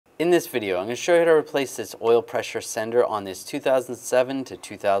In this video, I'm going to show you how to replace this oil pressure sender on this 2007 to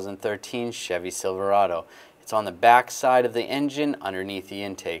 2013 Chevy Silverado. It's on the back side of the engine underneath the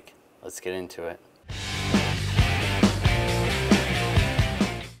intake. Let's get into it.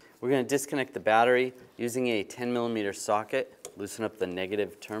 We're going to disconnect the battery using a 10mm socket. Loosen up the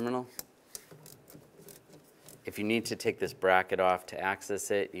negative terminal. If you need to take this bracket off to access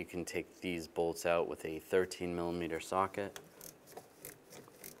it, you can take these bolts out with a 13mm socket.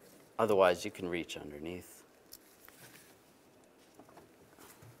 Otherwise, you can reach underneath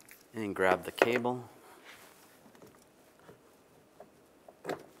and grab the cable,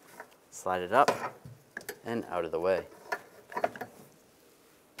 slide it up and out of the way. Now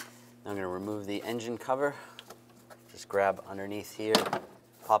I'm going to remove the engine cover. Just grab underneath here,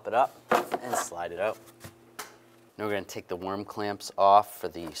 pop it up and slide it out. Now we're going to take the worm clamps off for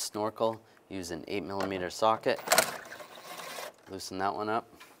the snorkel. Use an 8mm socket. Loosen that one up.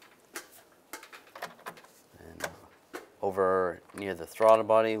 Over near the throttle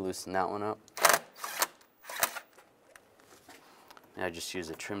body, loosen that one up. And I just use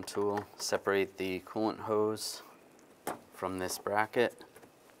a trim tool, separate the coolant hose from this bracket.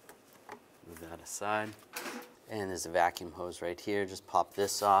 Move that aside. And there's a vacuum hose right here, just pop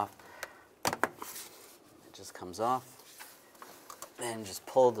this off. It just comes off. Then just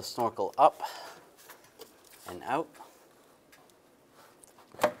pull the snorkel up and out.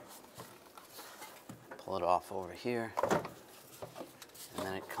 Pull it off over here, and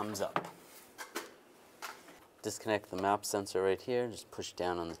then it comes up. Disconnect the map sensor right here, just push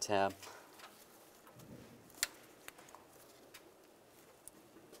down on the tab.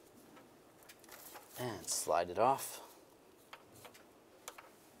 And slide it off.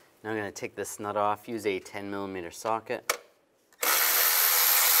 Now I'm going to take this nut off, use a 10mm socket.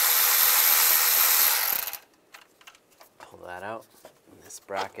 Pull that out, and this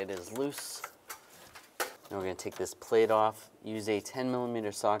bracket is loose. Now we're going to take this plate off, use a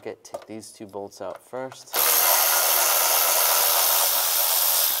 10mm socket, take these two bolts out first.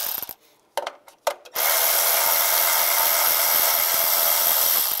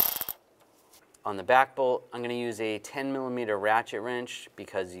 On the back bolt, I'm going to use a 10mm ratchet wrench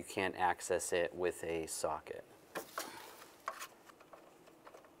because you can't access it with a socket.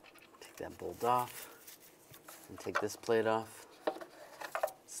 Take that bolt off and take this plate off,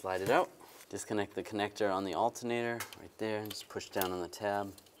 slide it out. Disconnect the connector on the alternator right there and just push down on the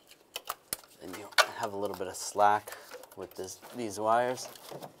tab. Then you have a little bit of slack with these wires.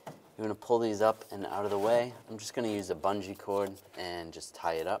 You're going to pull these up and out of the way. I'm just going to use a bungee cord and just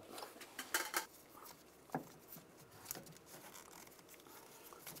tie it up.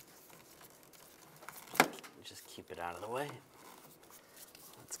 Just keep it out of the way.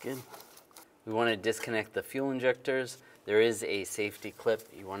 That's good. We want to disconnect the fuel injectors. There is a safety clip.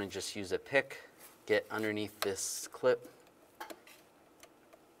 You want to just use a pick, get underneath this clip.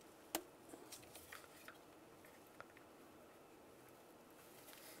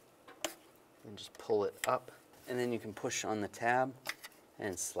 And just pull it up. And then you can push on the tab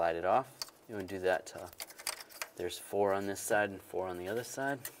and slide it off. You want to do that till there's 4 on this side and 4 on the other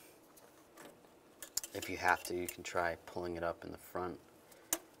side. If you have to, you can try pulling it up in the front,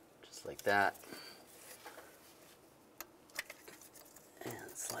 just like that. And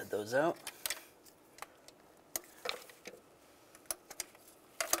slide those out.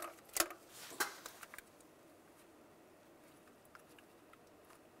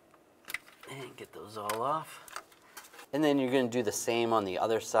 And get those all off. And then you're going to do the same on the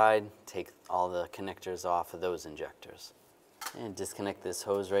other side. Take all the connectors off of those injectors. And disconnect this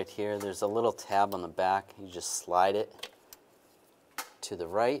hose right here. There's a little tab on the back. You just slide it to the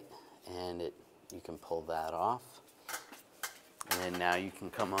right and you can pull that off. And then now you can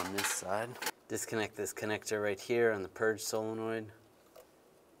come on this side. Disconnect this connector right here on the purge solenoid.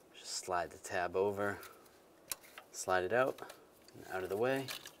 Just slide the tab over, slide it out and out of the way.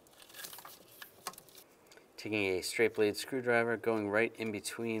 Taking a straight blade screwdriver, going right in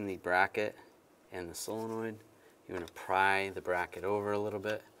between the bracket and the solenoid. You want to pry the bracket over a little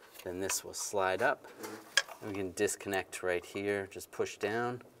bit. Then this will slide up. And we can disconnect right here. Just push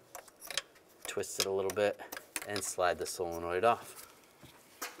down, twist it a little bit, and slide the solenoid off.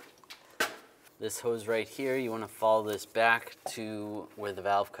 This hose right here, you want to follow this back to where the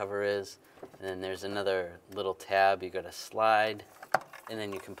valve cover is. And then there's another little tab you got to slide, and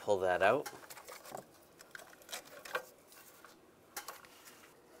then you can pull that out.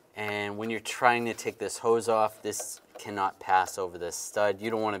 And when you're trying to take this hose off, this cannot pass over this stud.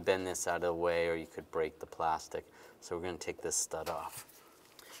 You don't want to bend this out of the way or you could break the plastic. So we're going to take this stud off.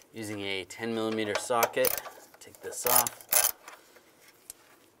 Using a 10mm socket, take this off.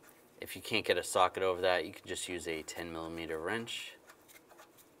 If you can't get a socket over that, you can just use a 10mm wrench.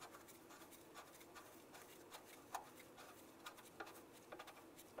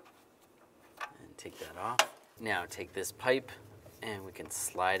 And take that off. Now take this pipe and we can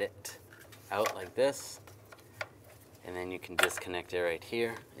slide it out like this. And then you can disconnect it right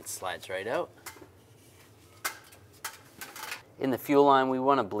here. It slides right out. In the fuel line, we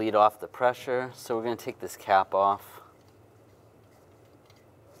want to bleed off the pressure, so we're going to take this cap off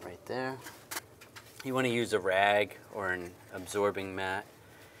right there. You want to use a rag or an absorbing mat.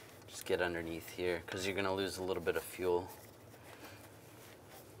 Just get underneath here because you're going to lose a little bit of fuel.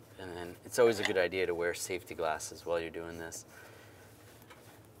 And then it's always a good idea to wear safety glasses while you're doing this.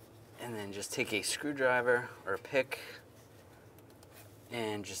 And then just take a screwdriver or a pick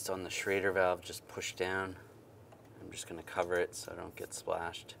and just on the Schrader valve, just push down. I'm just going to cover it so I don't get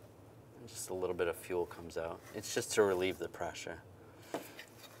splashed. And just a little bit of fuel comes out. It's just to relieve the pressure.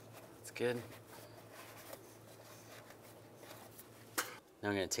 It's good. Now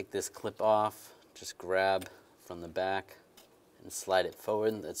I'm going to take this clip off, just grab from the back and slide it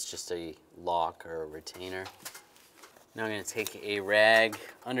forward. That's just a lock or a retainer. Now I'm going to take a rag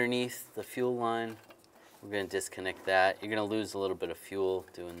underneath the fuel line. We're going to disconnect that. You're going to lose a little bit of fuel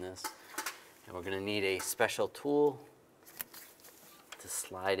doing this. And we're going to need a special tool to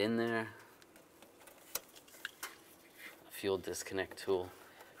slide in there. A fuel disconnect tool.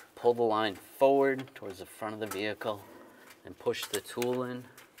 Pull the line forward towards the front of the vehicle and push the tool in.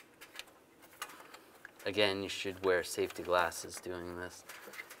 Again, you should wear safety glasses doing this.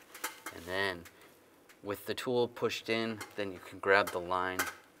 And then with the tool pushed in, then you can grab the line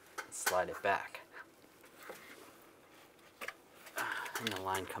and slide it back. And the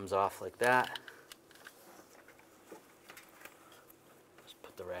line comes off like that. Just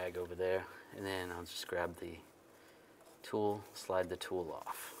put the rag over there, and then I'll just grab the tool, slide the tool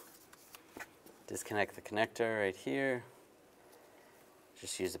off. Disconnect the connector right here.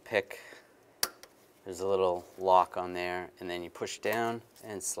 Just use a pick. There's a little lock on there, and then you push down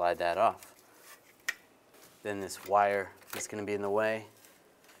and slide that off. Then this wire is going to be in the way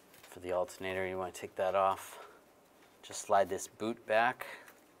for the alternator. You want to take that off. Just slide this boot back,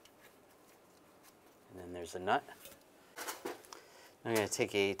 and then there's a nut. I'm going to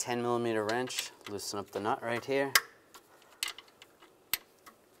take a 10mm wrench, loosen up the nut right here.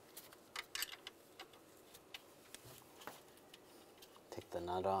 Take the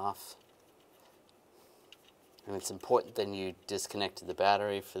nut off. And it's important that you disconnect the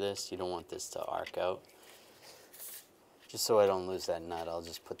battery for this. You don't want this to arc out. Just so I don't lose that nut, I'll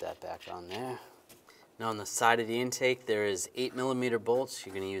just put that back on there. Now on the side of the intake, there is 8mm bolts.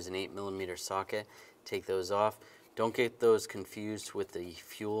 You're going to use an 8mm socket. Take those off. Don't get those confused with the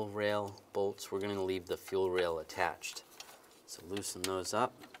fuel rail bolts. We're going to leave the fuel rail attached. So loosen those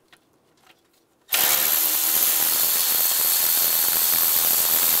up.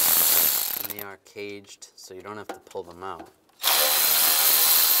 And they are caged, so you don't have to pull them out.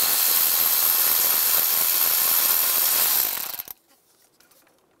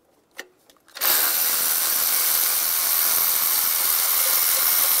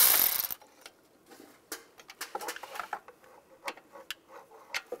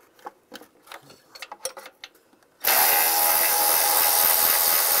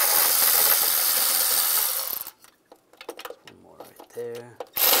 There.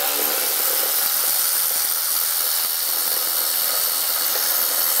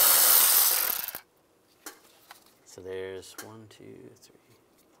 So there's 1, 2, 3.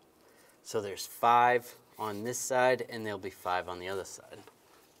 So there's 5 on this side, and there'll be 5 on the other side.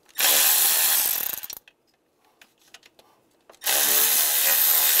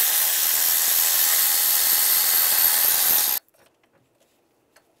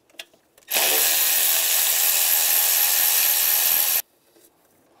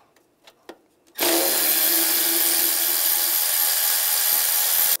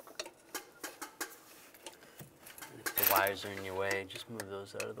 Wires are in your way, just move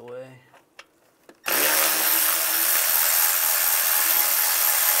those out of the way.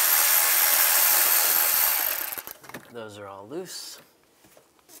 Those are all loose.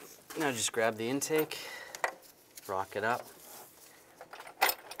 Now just grab the intake, rock it up,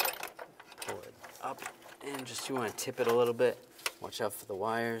 pull it up, and just you want to tip it a little bit. Watch out for the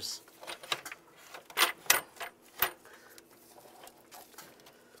wires.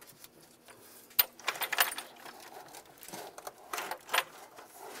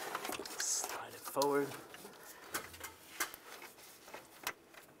 Forward.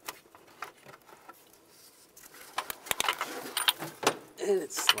 And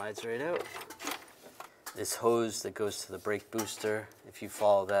it slides right out. This hose that goes to the brake booster If you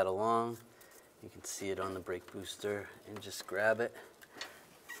follow that along, you can see it on the brake booster and just grab it.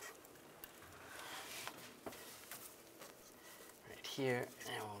 Right here,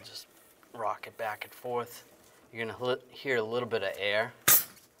 and we'll just rock it back and forth. You're gonna hear a little bit of air,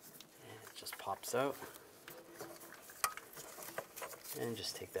 and it just pops out. And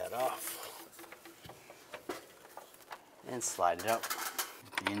just take that off. And slide it out.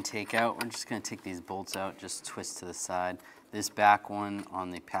 The intake out, we're just gonna take these bolts out, just twist to the side. This back one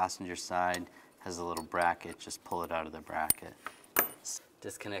on the passenger side has a little bracket, just pull it out of the bracket.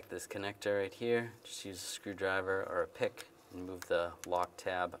 Disconnect this connector right here. Just use a screwdriver or a pick and move the lock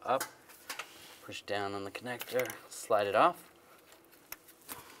tab up. Push down on the connector, slide it off.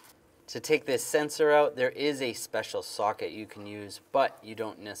 To take this sensor out, there is a special socket you can use, but you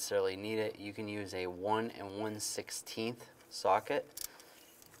don't necessarily need it. You can use a 1 1/16 socket.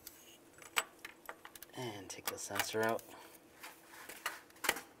 And take the sensor out.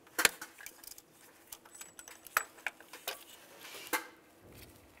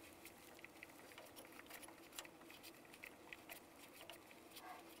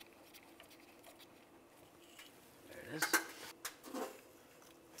 There it is.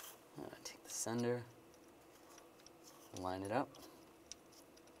 Take the sender, line it up.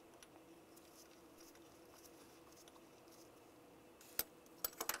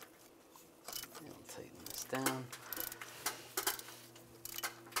 And we'll tighten this down.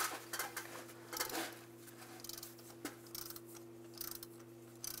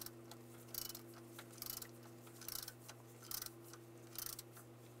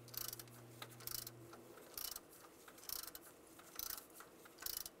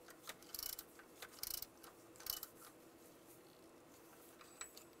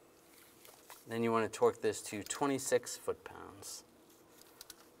 Then you want to torque this to 26 foot-pounds.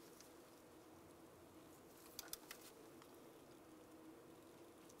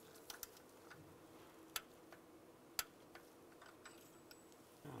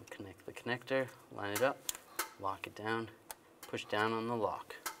 Connect the connector, line it up, lock it down, push down on the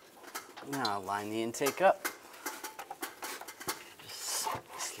lock. Now line the intake up. Just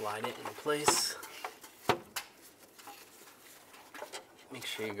slide it in place. Make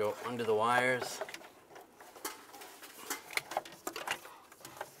sure you go under the wires.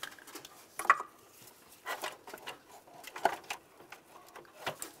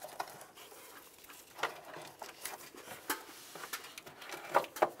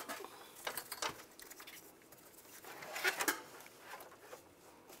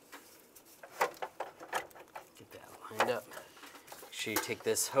 Get that lined up. Make sure you take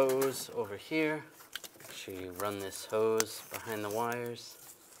this hose over here. Make sure you run this hose behind the wires.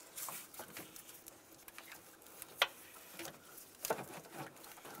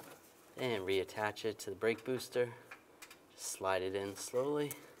 And reattach it to the brake booster. Just slide it in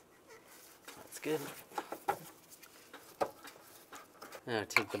slowly. That's good. Now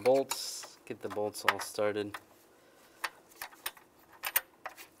take the bolts, get the bolts all started.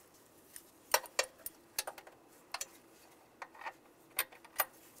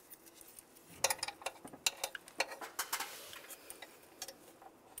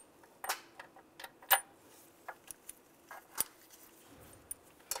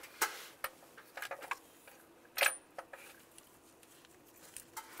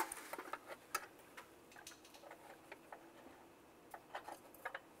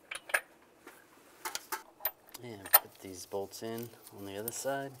 And put these bolts in on the other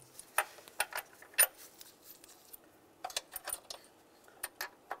side.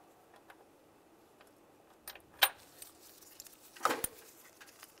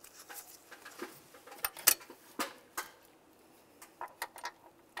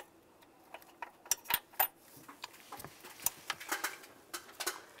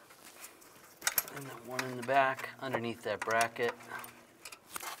 And then one in the back underneath that bracket.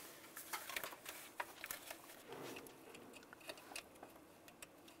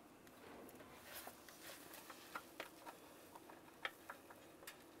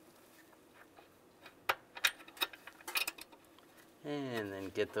 And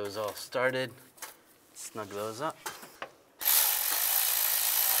then get those all started, snug those up.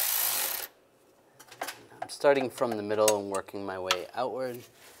 I'm starting from the middle and working my way outward.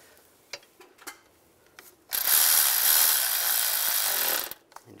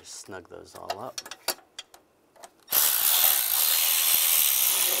 And just snug those all up.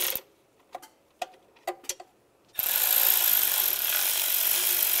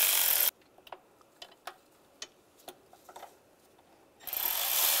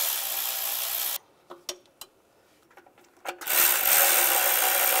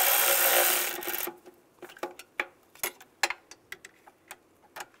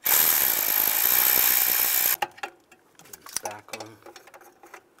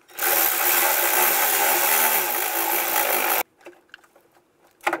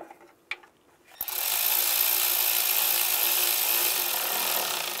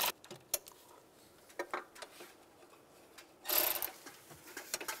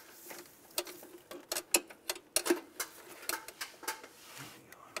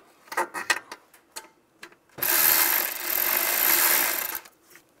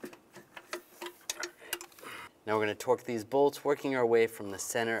 Now we're going to torque these bolts, working our way from the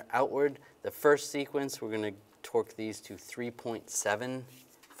center outward. The first sequence, we're going to torque these to 3.7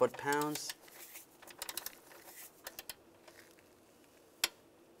 foot-pounds.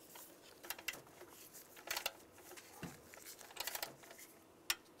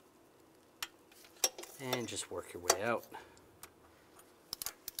 And just work your way out.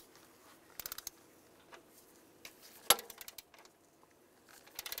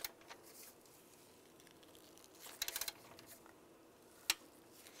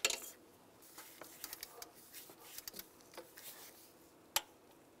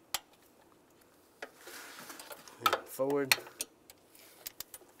 And forward.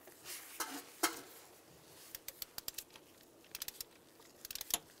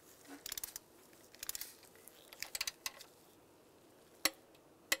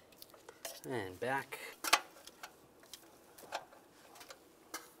 And back.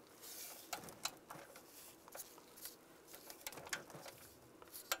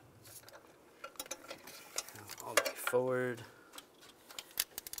 All the way forward.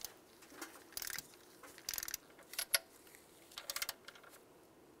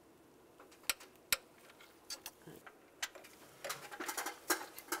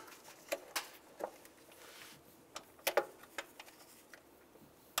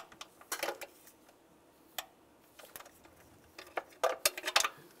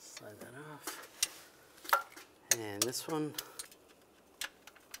 Slide that off. And this one.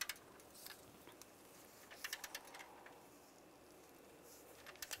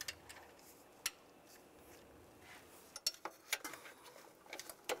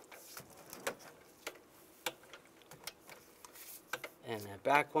 And that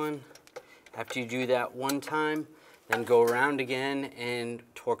back one. After you do that one time, then go around again and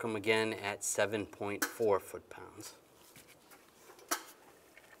torque them again at 7.4 foot-pounds.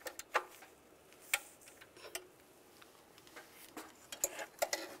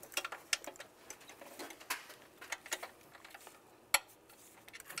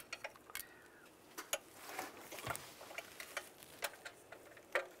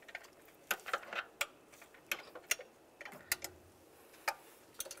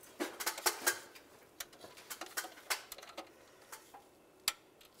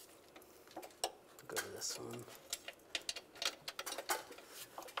 Go to this one. And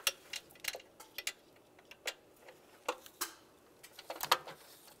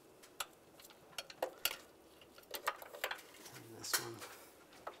this one.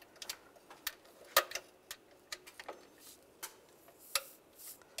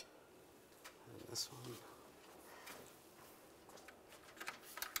 And this one.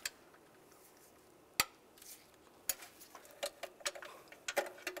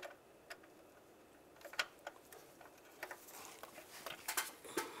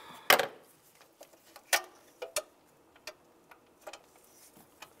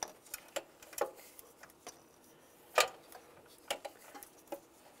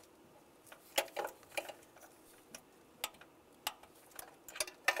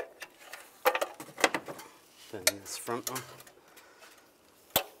 Then this front one.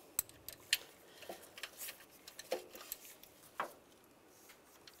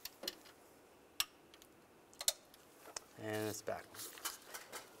 And this back one.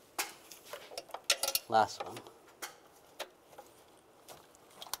 Last one.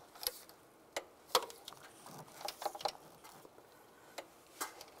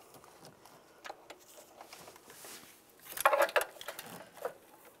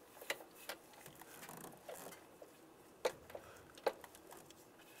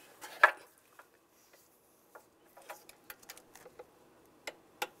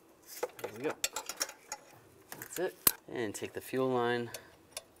 There we go. That's it. And take the fuel line,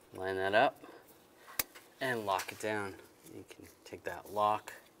 line that up, and lock it down. You can take that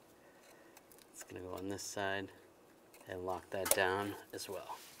lock. It's going to go on this side and lock that down as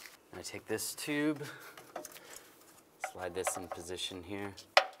well. I take this tube, slide this in position here,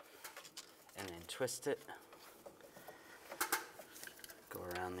 and then twist it. Go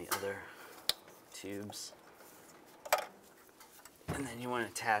around the other tubes. And then you want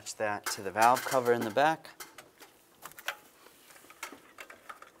to attach that to the valve cover in the back.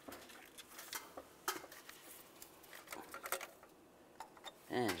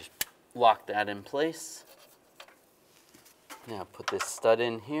 And just lock that in place. Now put this stud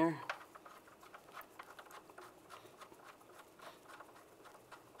in here.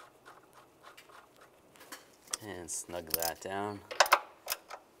 And snug that down.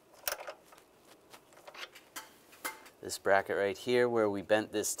 This bracket right here where we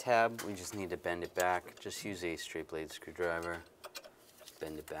bent this tab, we just need to bend it back. Just use a straight blade screwdriver. Just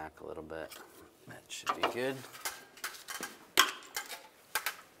bend it back a little bit. That should be good.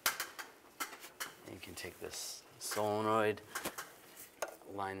 You can take this solenoid,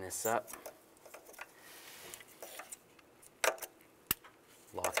 line this up,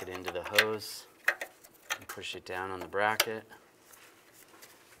 lock it into the hose, and push it down on the bracket.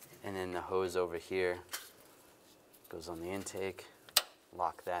 And then the hose over here goes on the intake,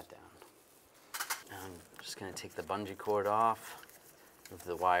 lock that down. Now I'm just going to take the bungee cord off, move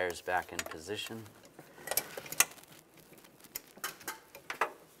the wires back in position.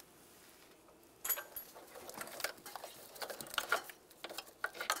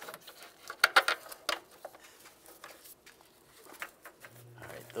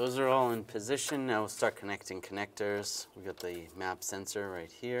 Those are all in position. Now we'll start connecting connectors. We got the map sensor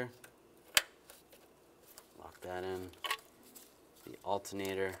right here. Lock that in. The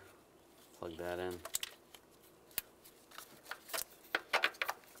alternator, plug that in.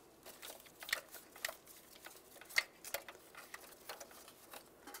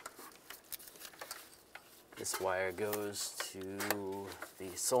 This wire goes to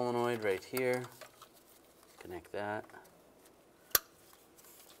the solenoid right here. Connect that.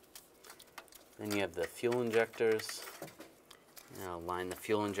 Then you have the fuel injectors. Now line the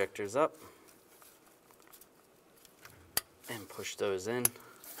fuel injectors up and push those in.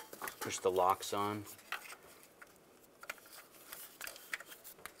 Push the locks on.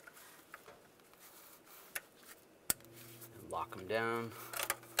 And lock them down.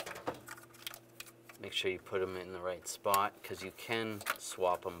 Make sure you put them in the right spot because you can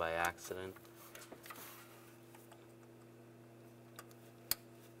swap them by accident.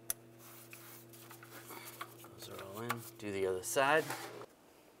 Do the other side.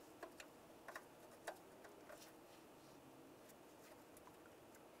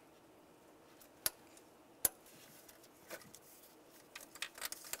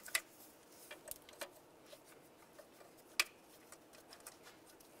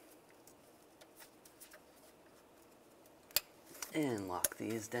 And lock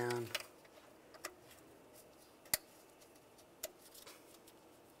these down.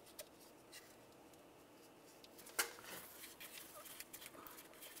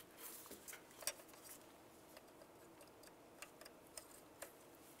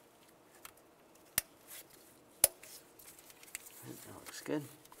 That looks good.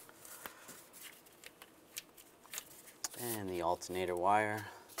 And the alternator wire.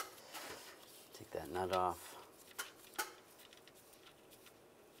 Take that nut off.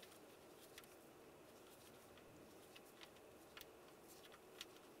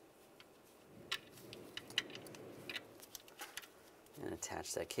 And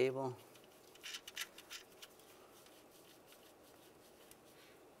attach that cable.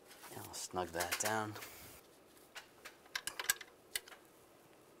 And I'll snug that down.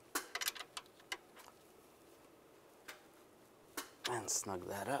 And snug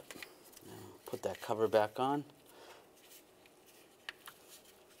that up. Now put that cover back on.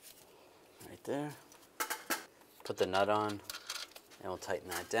 Right there. Put the nut on, and we'll tighten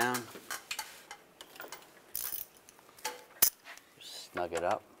that down. Snug it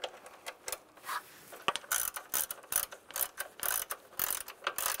up.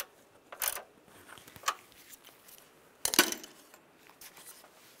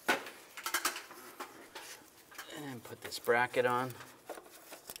 And put this bracket on.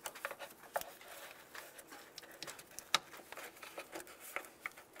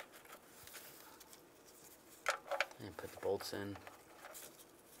 And put the bolts in.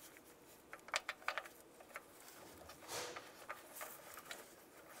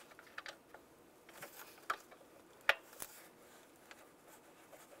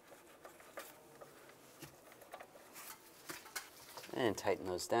 And tighten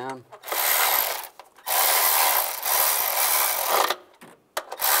those down.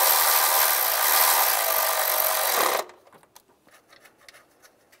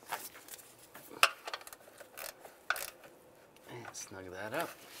 And snug that up.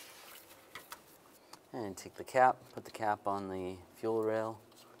 And take the cap, put the cap on the fuel rail.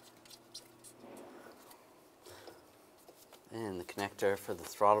 And the connector for the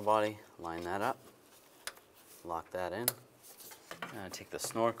throttle body, line that up. Lock that in. Now take the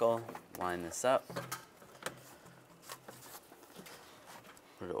snorkel, line this up.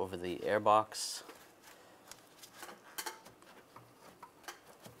 Put it over the air box.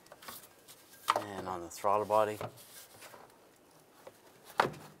 And on the throttle body.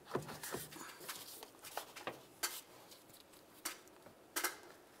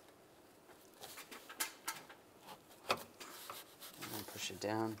 And push it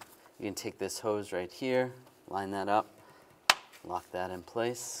down. You can take this hose right here, line that up. Lock that in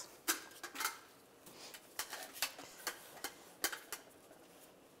place.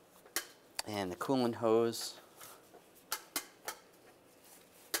 And the coolant hose.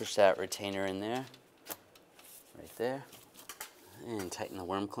 Push that retainer in there, right there. And tighten the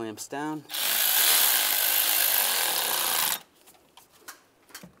worm clamps down.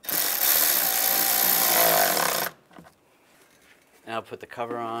 Now put the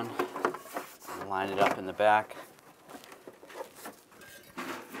cover on, and line it up in the back.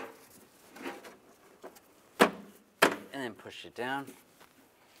 And then push it down.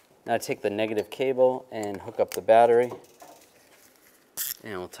 Now take the negative cable and hook up the battery.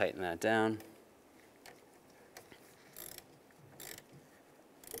 And we'll tighten that down.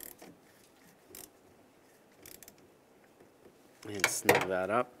 And snug that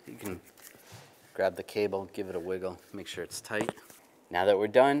up. You can grab the cable, give it a wiggle, make sure it's tight. Now that we're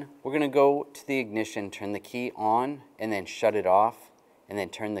done, we're gonna go to the ignition, turn the key on, and then shut it off, and then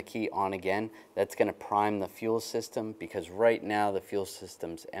turn the key on again. That's gonna prime the fuel system, because right now the fuel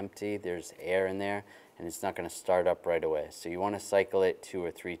system's empty, there's air in there, and it's not gonna start up right away. So you wanna cycle it 2 or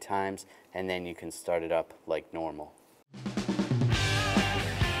 3 times, and then you can start it up like normal.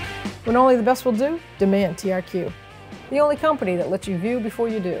 When only the best will do, demand TRQ. The only company that lets you view before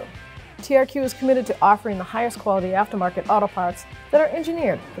you do. TRQ is committed to offering the highest quality aftermarket auto parts that are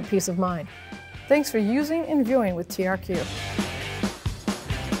engineered for peace of mind. Thanks for using and viewing with TRQ.